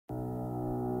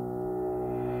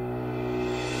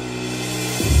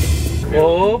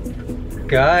Oh,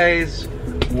 guys,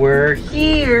 we're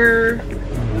here.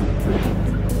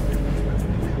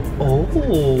 Oh,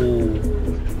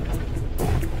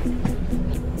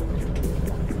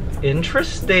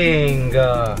 interesting.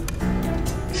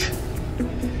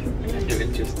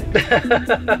 Interesting.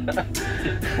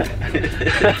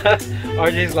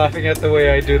 RJ's laughing at the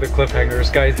way I do the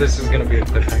cliffhangers. Guys, this is gonna be a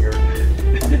cliffhanger.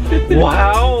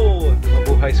 Wow!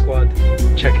 Mabuhay Squad,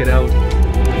 check it out.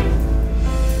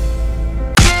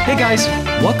 Hey guys,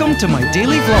 welcome to my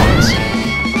daily vlogs.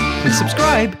 Please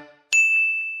subscribe.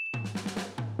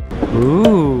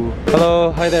 Ooh.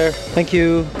 Hello, hi there. Thank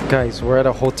you. Guys, we're at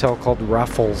a hotel called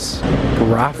Raffles.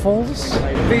 Raffles?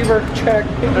 Fever check.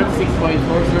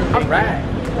 36.4, sir. Alright.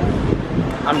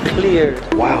 I'm cleared.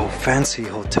 Wow, fancy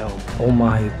hotel. Oh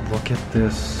my, look at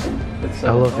this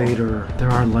elevator.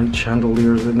 There are light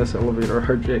chandeliers in this elevator,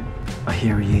 RJ. A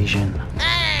hairy Asian.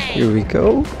 Here we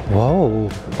go. Whoa.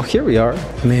 Oh, here we are.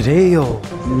 Mireio.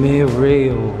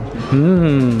 Mireio.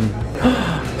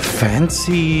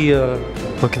 Fancy.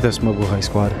 Look at this, Mabuhay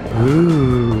Squad.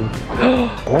 Ooh.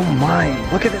 Oh my.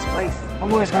 Look at this place.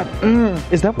 Mabuhay Squad.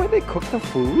 Is that where they cook the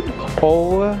food?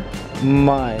 Oh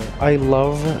my. I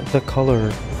love the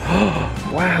color.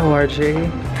 Wow, RJ.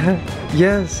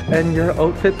 Yes, and your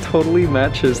outfit totally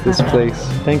matches this place.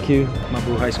 Thank you,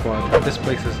 Mabuhay Squad. This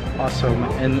place is awesome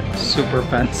and super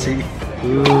fancy.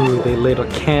 Ooh, they lit a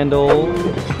candle.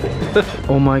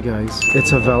 Oh my guys,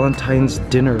 it's a Valentine's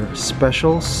dinner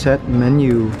special set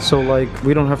menu. So like,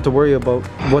 we don't have to worry about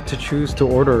what to choose to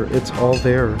order. It's all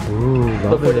there. Ooh,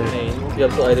 love it. You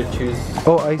have to either choose.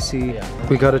 Oh, I see. Yeah.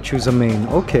 We gotta choose a main.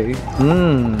 Okay.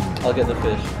 I'll get the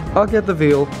fish. I'll get the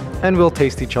veal, and we'll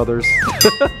taste each other's.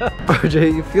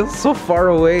 RJ, you feel so far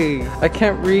away. I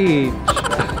can't reach.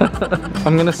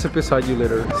 I'm gonna sit beside you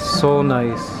later. So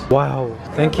nice. Wow.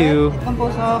 Thank you.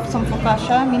 Composed of some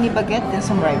focaccia, mini baguette, and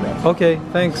some rye bread. Okay,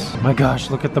 thanks. My gosh,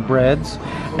 look at the breads.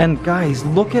 And guys,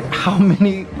 look at how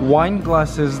many wine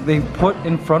glasses they put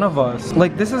in front of us.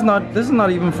 Like this is not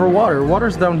even for water.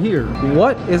 Water's down here.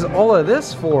 What is all of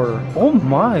this for? Oh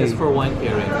my. It's for wine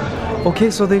pairing.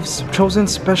 Okay, so they've chosen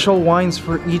special wines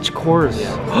for each course.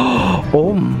 Yeah.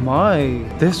 Oh my.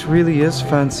 This really is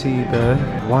fancy, babe.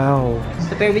 Wow.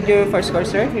 To pair with your first course,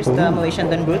 sir, here's the Malaysian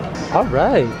Dan Brut.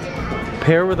 Alright.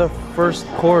 Pair with the first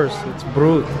course. It's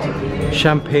Brut.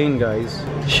 Champagne, guys.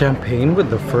 Champagne with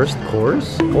the first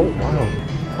course? Oh wow.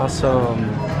 Awesome.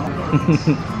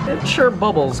 It sure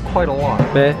bubbles quite a lot.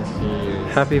 Babe.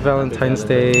 Happy Valentine's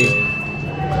Day.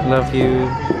 Love you.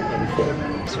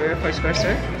 Sir, first course,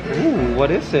 sir. Ooh,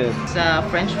 what is it? It's a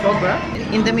French foie gras.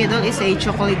 In the middle is a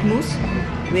chocolate mousse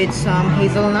with some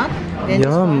hazelnut. Then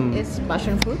Yum. this one is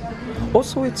passion fruit.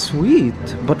 Also, it's sweet,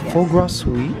 but foie gras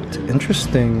sweet.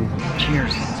 Interesting.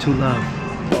 Cheers to love.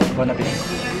 Bon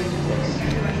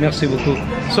appétit. Merci beaucoup.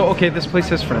 So, okay, this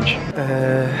place is French.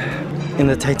 In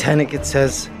the Titanic, it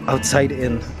says outside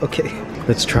in. Okay,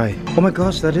 let's try. Oh my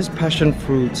gosh, that is passion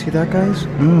fruit. See that, guys?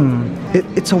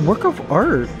 It's a work of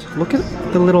art. Look at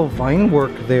the little vine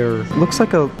work there. Looks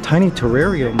like a tiny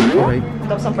terrarium. All right.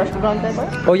 Have some fresh ground pepper.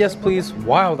 Oh yes, please.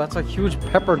 Wow, that's a huge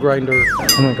pepper grinder.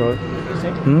 Oh my god.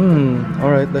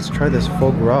 All right, let's try this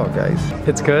foie gras, guys.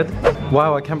 It's good?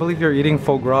 Wow, I can't believe you're eating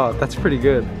foie gras. That's pretty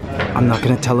good. I'm not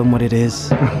gonna tell him what it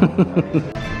is.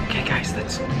 Okay, guys,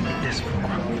 let's eat this foie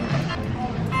gras.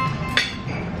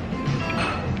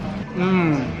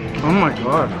 Oh my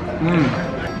god.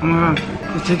 Oh my god.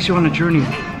 It takes you on a journey.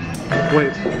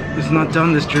 Wait, it's not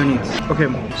done, this journey. Okay,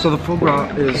 so the foie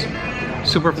gras is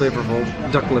super flavorful,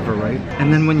 duck liver, right?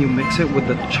 And then when you mix it with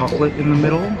the chocolate in the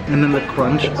middle, and then the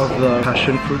crunch of the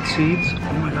passion fruit seeds,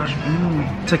 oh my gosh,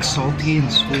 it's like salty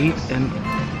and sweet, and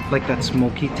like that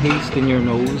smoky taste in your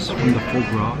nose from the foie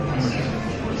gras.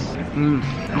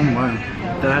 Oh my,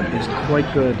 that is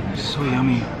quite good. So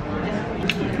yummy.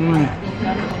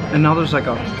 And now there's like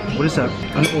a, what is that?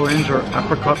 An orange or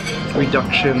apricot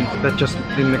reduction that just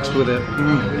they mixed with it.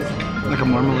 Like a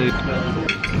marmalade.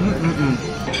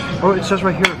 Oh, it says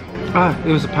right here. Ah,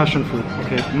 it was a passion fruit.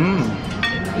 Okay.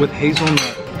 With hazelnut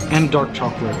and dark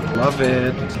chocolate. Love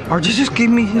it. RJ just gave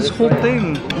me his whole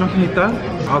thing. You not gonna eat that?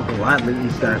 I'll gladly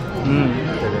eat that.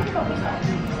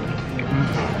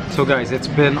 So guys, it's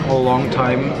been a long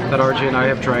time that RJ and I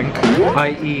have drank,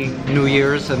 i.e. New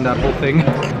Year's and that whole thing.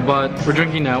 But we're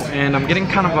drinking now and I'm getting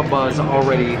kind of a buzz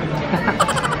already.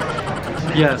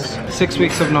 Yes, 6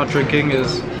 weeks of not drinking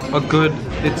is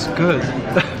it's good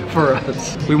for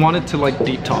us. We wanted to like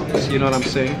detox, you know what I'm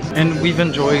saying? And we've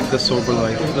enjoyed the sober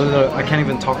life. I can't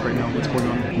even talk right now, what's going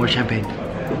on? More champagne.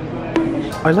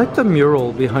 I like the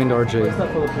mural behind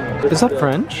RJ. Is that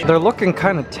French? They're looking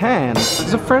kind of tan.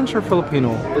 Is it French or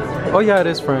Filipino? Oh yeah, it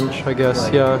is French, I guess.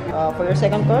 Yeah. For your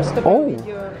second course, the with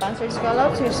your panzer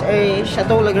scallops is a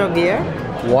Chateau Le Gravier.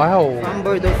 Wow. From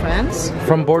Bordeaux, France.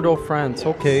 From Bordeaux, France.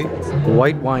 Okay.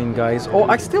 White wine, guys. Oh,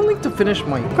 I still need to finish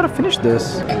mine. I gotta finish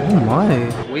this. Oh my.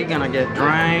 We're gonna get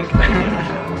drank.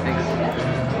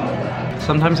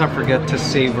 Sometimes I forget to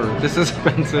savor. This is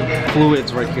expensive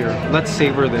fluids right here. Let's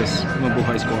savor this,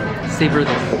 Mabuhay Squad. Savor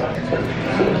this.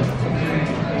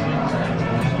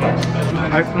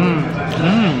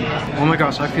 Oh my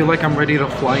gosh, I feel like I'm ready to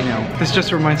fly now. This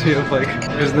just reminds me of like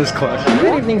business class.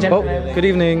 Good evening, gentlemen. Oh, good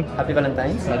evening. Happy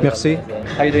Valentines. Merci.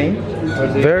 How are you doing?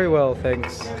 Very well,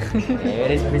 thanks.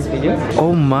 Where is this video?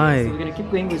 Oh my. We're gonna keep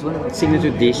going with one of the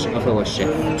signature dish of our chef.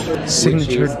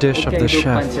 Signature dish of the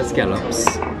chef. Scallops.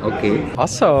 Okay.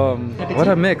 Awesome. What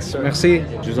a mix. Merci.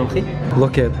 Je vous en prie.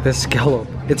 Look at this scallop.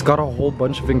 It's got a whole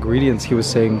bunch of ingredients, he was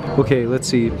saying. Okay, let's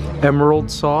see. Emerald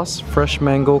sauce, fresh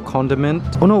mango condiment.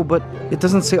 Oh no, but it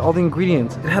doesn't say all the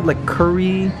ingredients. It had like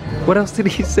curry. What else did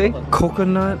he say?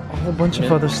 Coconut, a whole bunch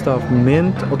of other stuff.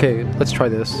 Mint. Okay, let's try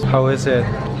this. How is it?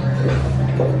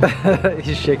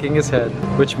 He's shaking his head,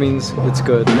 which means it's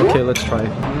good. Okay, let's try.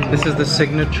 This is the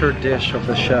signature dish of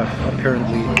the chef,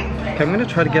 apparently. Okay, I'm gonna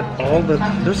try to get all the...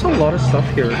 There's a lot of stuff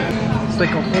here. It's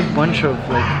like a whole bunch of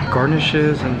like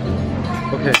garnishes and...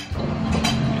 Okay.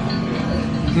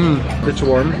 It's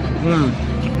warm.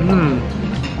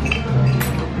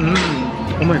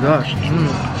 Oh my gosh.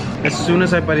 As soon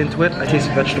as I bite into it, I taste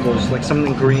vegetables, like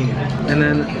something green. And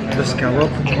then the scallop,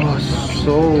 oh,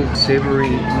 so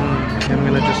savory. I'm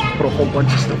gonna just put a whole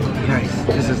bunch of stuff on. Guys,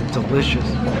 this is delicious.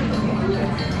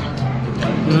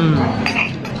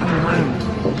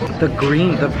 The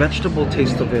green, the vegetable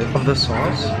taste of it, of the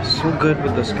sauce, so good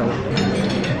with the scallop.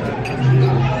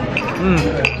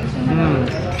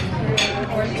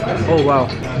 Oh wow,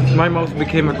 my mouth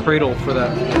became a cradle for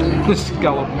that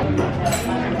scallop.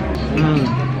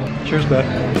 Cheers, Beth.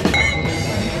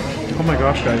 Oh my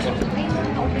gosh, guys.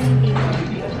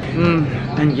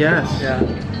 And yes,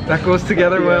 that goes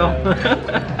together well.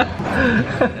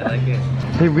 I like it.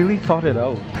 They really thought it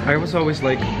out. I was always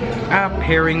like,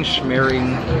 pairing,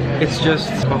 schmearing. It's just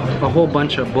a whole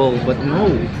bunch of bull, but no.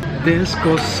 This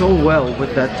goes so well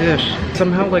with that dish.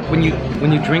 Somehow, like when you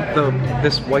drink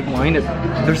this white wine,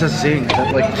 there's a zing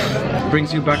that like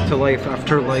brings you back to life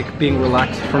after like being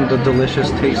relaxed from the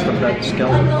delicious taste of that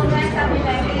scallop.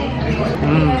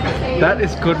 That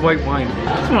is good white wine.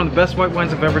 It's one of the best white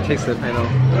wines I've ever tasted. I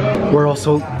know. We're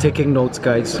also taking notes,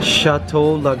 guys.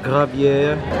 Chateau La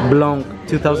Gravier Blanc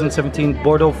 2017,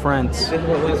 Bordeaux, France.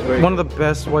 One of the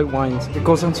best white wines. It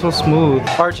goes on so smooth.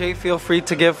 RJ, feel free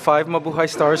to give 5 Mabuhay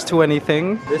stars to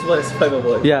anything. This one is 5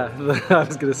 Mabuhay. Yeah, I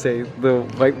was gonna say the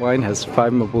white wine has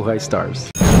 5 Mabuhay stars.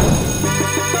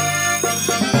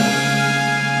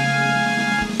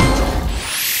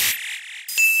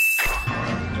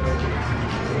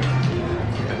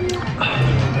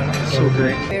 So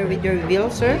great. Here with your veal,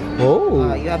 sir.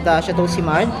 Oh. You have the Chateau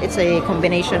Simard. It's a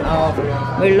combination of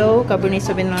Merlot, Cabernet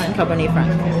Sauvignon, and Cabernet Franc.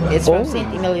 It's from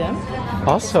Saint-Emilion.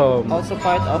 Awesome. Also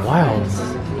part of France.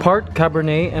 Part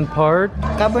Cabernet and part...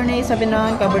 Cabernet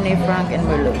Sauvignon, Cabernet Franc, and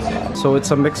Merlot. So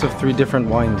it's a mix of 3 different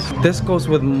wines. This goes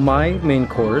with my main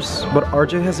course, but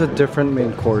RJ has a different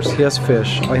main course. He has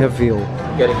fish, I have veal.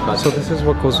 So this is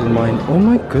what goes with mine. Oh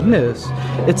my goodness.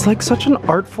 It's like such an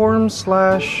art form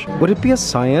slash... Would it be a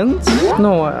science?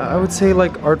 No, I would say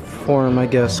like art form, I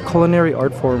guess. Culinary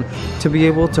art form. To be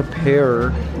able to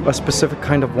pair a specific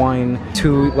kind of wine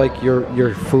to like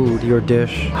your food, your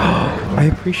dish. I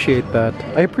appreciate that.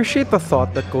 I appreciate the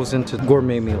thought that goes into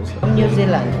gourmet meals. From New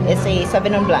Zealand. It's a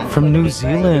Sauvignon Blanc. From New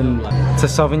Zealand. It's a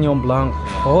Sauvignon Blanc.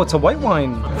 Oh, it's a white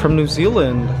wine from New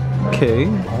Zealand. Okay.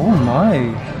 Oh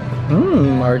my.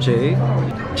 RJ.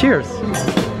 Cheers.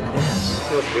 Yes.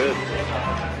 Feels good.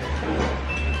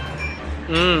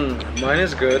 Mine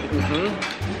is good.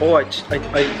 Oh, I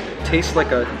taste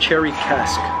like a cherry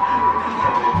cask.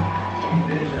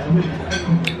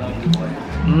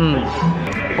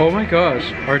 Oh my gosh,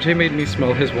 RJ made me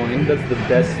smell his wine. That's the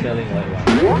best smelling white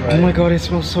wine. Right? Oh my god, it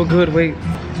smells so good. Wait.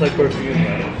 It's like perfume,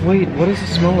 right? Wait, what does it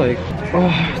smell like?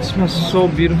 Oh, it smells so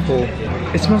beautiful.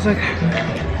 It smells like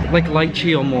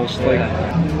lychee almost. Like,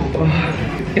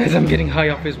 guys, I'm getting high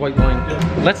off his white wine.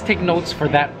 Let's take notes for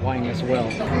that wine as well.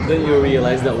 Then you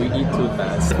realize that we eat too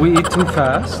fast. We eat too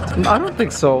fast? I don't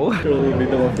think so. Surely we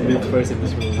don't want to be the first in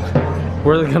this room.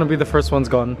 We're gonna be the first ones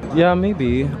gone. Yeah,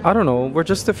 maybe. I don't know. We're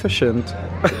just efficient.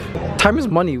 Time is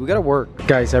money. We gotta work.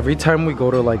 Guys, every time we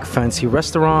go to like fancy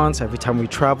restaurants, every time we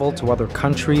travel to other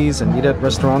countries and eat at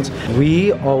restaurants,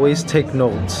 we always take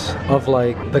notes of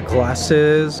like the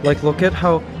glasses. Like, look at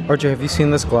how, RJ, have you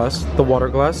seen this glass? The water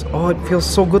glass? Oh, it feels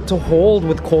so good to hold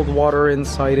with cold water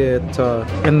inside it.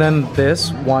 And then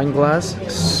this wine glass,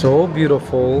 so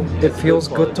beautiful. It feels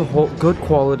good to hold, good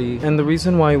quality. And the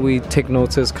reason why we take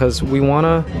notes is because we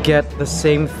wanna get the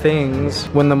same things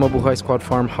when the Mabuhay Squad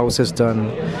farmhouse is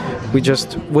done. We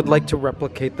just would like to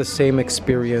replicate the same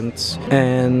experience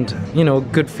and, you know,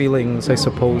 good feelings, I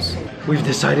suppose. We've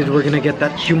decided we're gonna get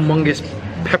that humongous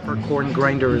peppercorn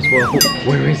grinder as well.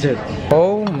 Where is it?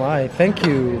 Oh my, thank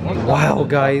you. Wow,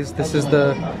 guys, this is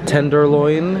the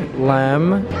tenderloin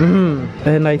lamb.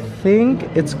 And I think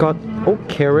it's got, oh,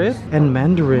 carrot and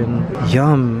mandarin.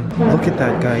 Yum. Look at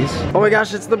that, guys. Oh my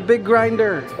gosh, it's the big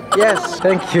grinder. Yes,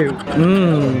 thank you.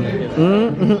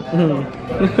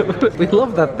 We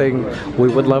love that thing. We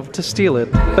would love to steal it.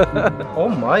 Oh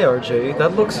my, RJ,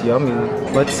 that looks yummy.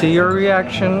 Let's see your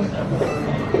reaction.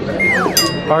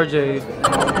 RJ,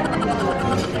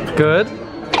 good?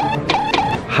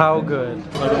 How good?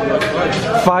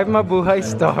 5 Mabuhay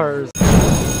stars.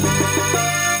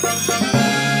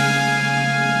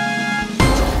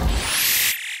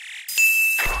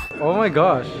 Oh my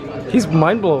gosh, he's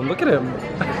mind blown. Look at him.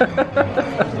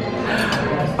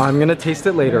 I'm gonna taste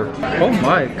it later. Oh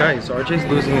my, guys, RJ's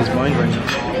losing his mind right now.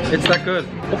 It's that good.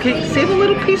 Okay, save a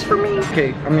little piece for me.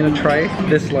 Okay, I'm gonna try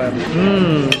this lamb.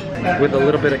 With a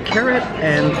little bit of carrot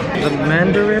and the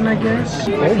mandarin, I guess.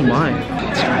 Oh my.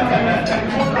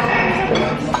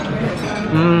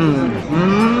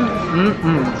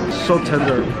 So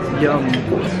tender. Yum.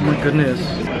 Oh my goodness.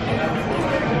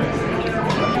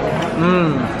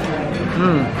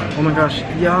 Oh my gosh.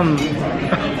 Yum.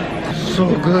 So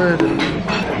good.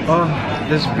 Oh,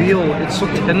 this veal, it's so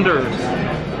tender.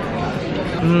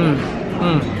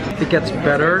 It gets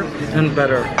better and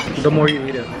better the more you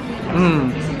eat it.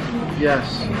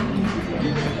 Yes.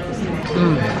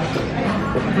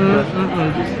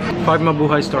 5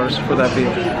 Mabuhay stars for that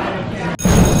veal.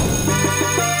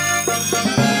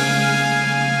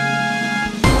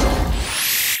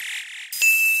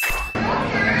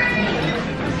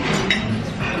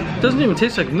 Doesn't even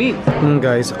taste like meat.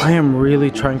 Guys, I am really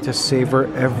trying to savor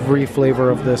every flavor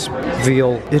of this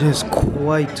veal. It is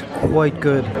quite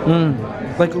good.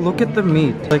 Like, look at the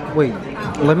meat. Like, wait,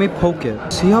 let me poke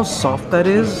it. See how soft that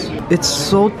is? It's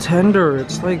so tender.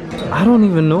 It's like, I don't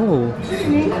even know.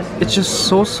 It's just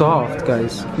so soft,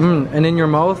 guys. And in your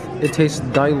mouth, it tastes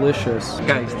die-licious.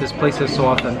 Guys, this place is so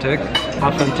authentic,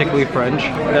 authentically French,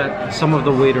 that some of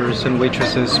the waiters and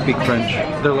waitresses speak French.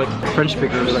 They're like French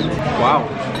speakers. Like, wow.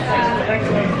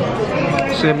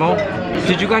 C'est bon.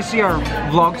 Did you guys see our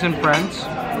vlogs in France?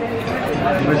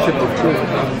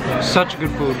 Such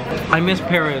good food. I miss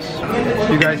Paris.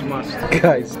 You guys must.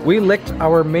 Guys, we licked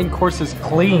our main courses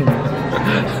clean.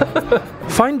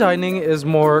 Fine dining is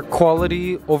more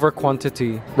quality over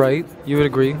quantity, right? You would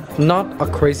agree? Not a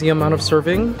crazy amount of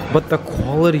serving, but the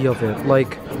quality of it.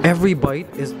 Like, every bite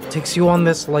takes you on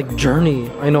this like journey.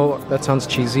 I know that sounds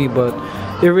cheesy, but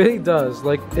it really does.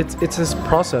 Like, it's this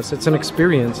process. It's an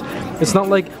experience. It's not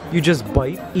like you just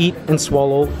bite, eat, and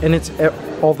swallow, and it's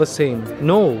all the same.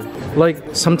 No. Like,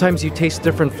 sometimes you taste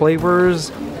different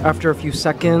flavors after a few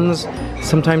seconds.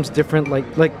 Sometimes different,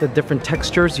 like the different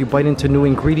textures. You bite into new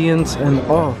ingredients, and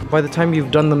oh, by the time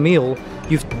you've done the meal,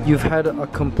 you've had a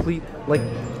complete, like,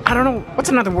 I don't know, what's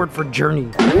another word for journey?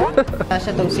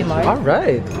 All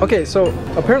right. Okay, so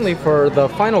apparently for the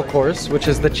final course, which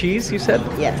is the cheese, you said?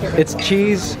 Yes. It's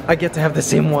cheese. I get to have the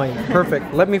same wine.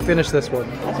 Perfect. Let me finish this one.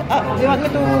 Do you want me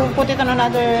to put it on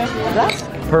another glass?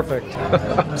 Perfect.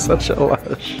 I'm such a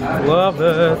lush. Love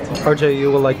it. RJ, you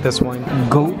will like this wine.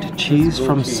 Goat cheese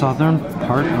from southern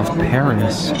part of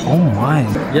Paris. Oh my.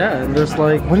 Yeah, and there's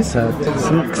like, what is that?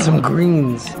 Some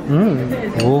greens.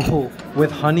 Oh,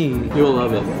 with honey. You'll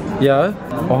love it. Yeah?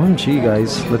 OMG,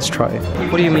 guys. Let's try it.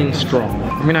 What do you mean strong?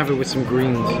 I'm gonna have it with some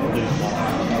greens.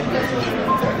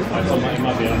 Oh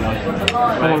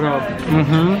my god.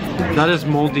 That is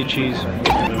moldy cheese.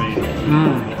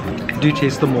 Do you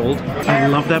taste the mold? I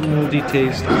love that moldy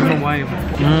taste. I don't know why.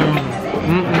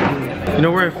 You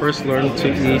know where I first learned to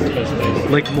eat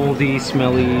like moldy,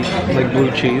 smelly, like blue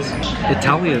cheese?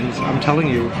 Italians, I'm telling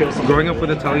you. Growing up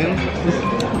with Italians,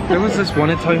 there was this one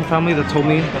Italian family that told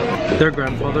me their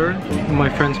grandfather, my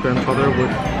friend's grandfather,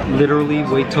 would literally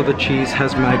wait till the cheese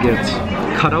has maggots,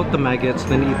 cut out the maggots,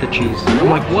 then eat the cheese. I'm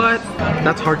like, what?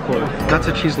 That's hardcore. That's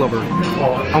a cheese lover.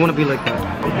 I want to be like that.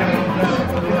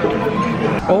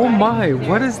 Oh my,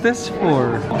 what is this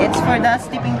for? It's for the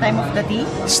steeping time of the tea.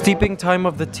 Steeping time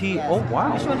of the tea. Oh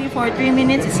wow. Usually for 3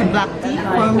 minutes it's a black tea,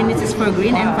 4 minutes is for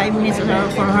green, and 5 minutes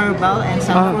are for herbal and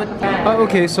some fruit.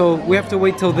 Okay, so we have to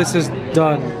wait till this is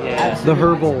done. The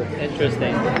herbal.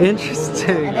 Interesting.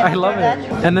 Interesting. I love it.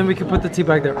 And then we can put the tea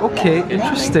back there. Okay,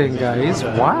 interesting, guys.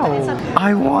 Wow.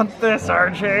 I want this,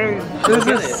 RJ. This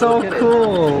is so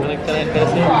cool. Can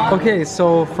I see? Okay,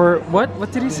 so for what?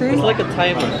 What did he say? It's like a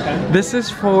timer. This is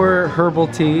for herbal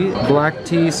tea, black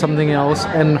tea, something else,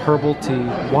 and herbal tea.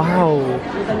 Wow.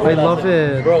 I love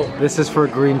it. This is for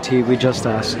green tea, we just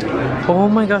asked. Oh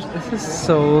my gosh, this is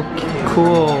so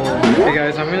cool. Hey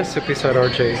guys, I'm gonna sit beside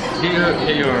RJ.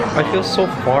 Get your I feel so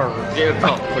far. get your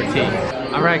cup for tea.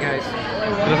 Alright guys,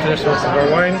 we're gonna finish most of our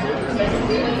wine.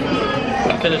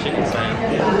 I'm finishing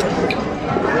inside.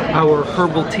 Our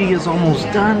herbal tea is almost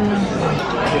done.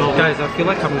 Guys, I feel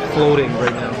like I'm floating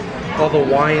right now. All the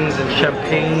wines and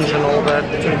champagnes and all that.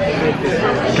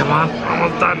 Come on,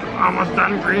 almost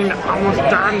done, green, almost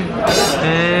done.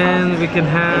 And we can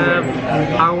have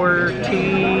our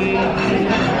tea.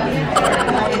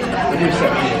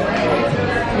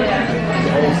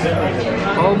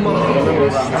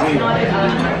 Almost.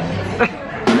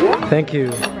 Thank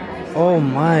you. Oh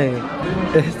my,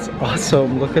 it's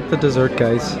awesome. Look at the dessert,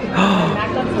 guys.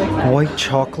 White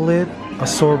chocolate, a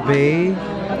sorbet.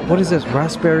 What is this?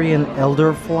 Raspberry and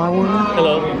elderflower?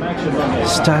 Hello.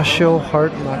 Pistachio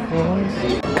heart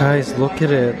macarons. Guys, look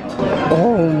at it.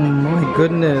 Oh my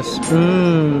goodness.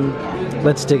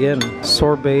 Let's dig in.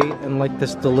 Sorbet and like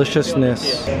this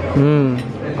deliciousness.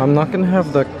 I'm not gonna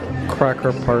have the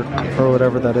cracker part or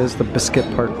whatever that is, the biscuit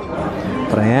part.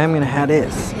 But I am gonna have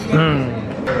this.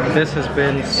 This has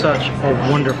been such a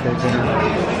wonderful dinner.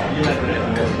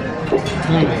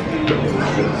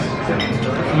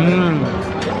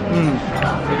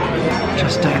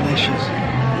 Just delicious.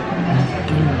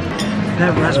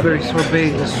 That raspberry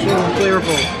sorbet is so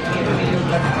flavorful.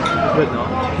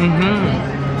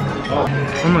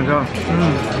 Oh my god.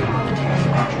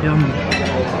 Yum.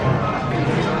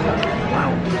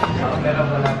 Wow.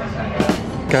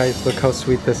 Guys, look how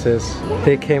sweet this is.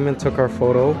 They came and took our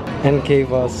photo and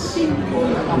gave us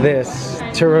this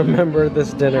to remember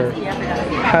this dinner.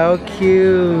 How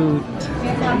cute.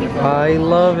 I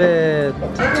love it.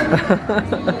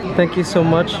 Thank you so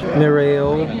much,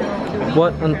 Mireio.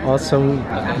 What an awesome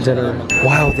dinner.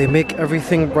 Wow, they make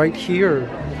everything right here.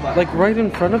 Like right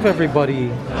in front of everybody.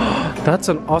 That's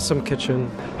an awesome kitchen.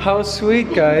 How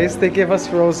sweet, guys. They gave us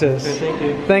roses. Thank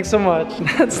you. Thanks so much.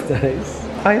 That's nice.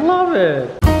 I love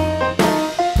it.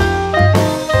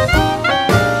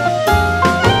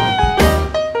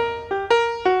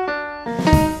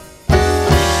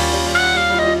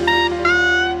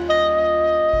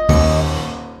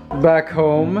 Back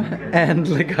home, and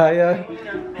Ligaya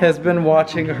has been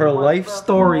watching her life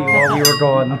story while we were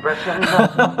gone.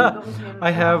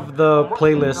 I have the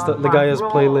playlist, Ligaya's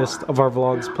playlist of our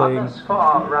vlogs playing.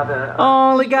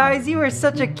 Oh, Ligaya, you are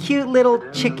such a cute little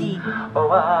chickie.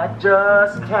 Oh, I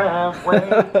just can't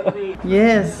wait.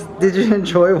 Yes, did you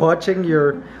enjoy watching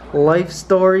your life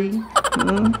story?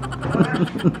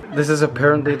 This is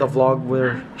apparently the vlog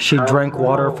where she drank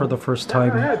water for the first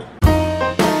time.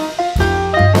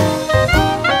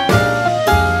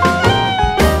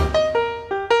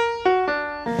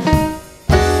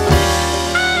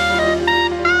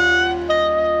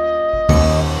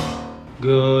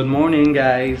 Good morning,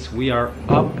 guys. We are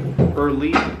up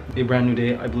early, a brand new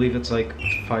day. I believe it's like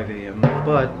 5 a.m.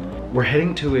 But we're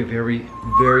heading to a very,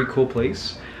 very cool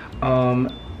place.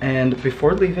 And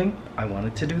before leaving, I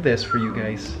wanted to do this for you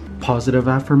guys. Positive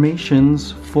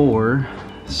affirmations for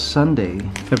Sunday,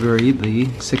 February the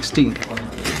 16th.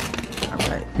 All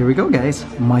right, here we go, guys.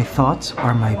 My thoughts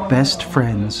are my best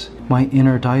friends. My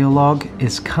inner dialogue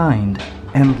is kind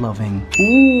and loving.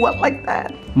 Ooh, I like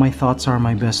that. My thoughts are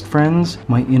my best friends.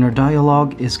 My inner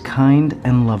dialogue is kind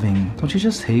and loving. Don't you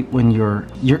just hate when your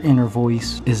inner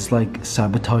voice is like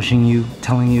sabotaging you,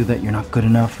 telling you that you're not good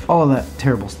enough? All of that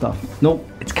terrible stuff. Nope,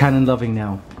 it's kind and loving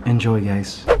now. Enjoy,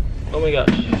 guys. Oh my gosh,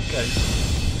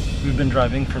 guys. We've been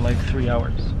driving for like 3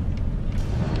 hours.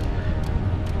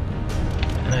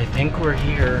 And I think we're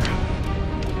here.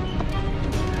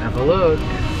 Have a look.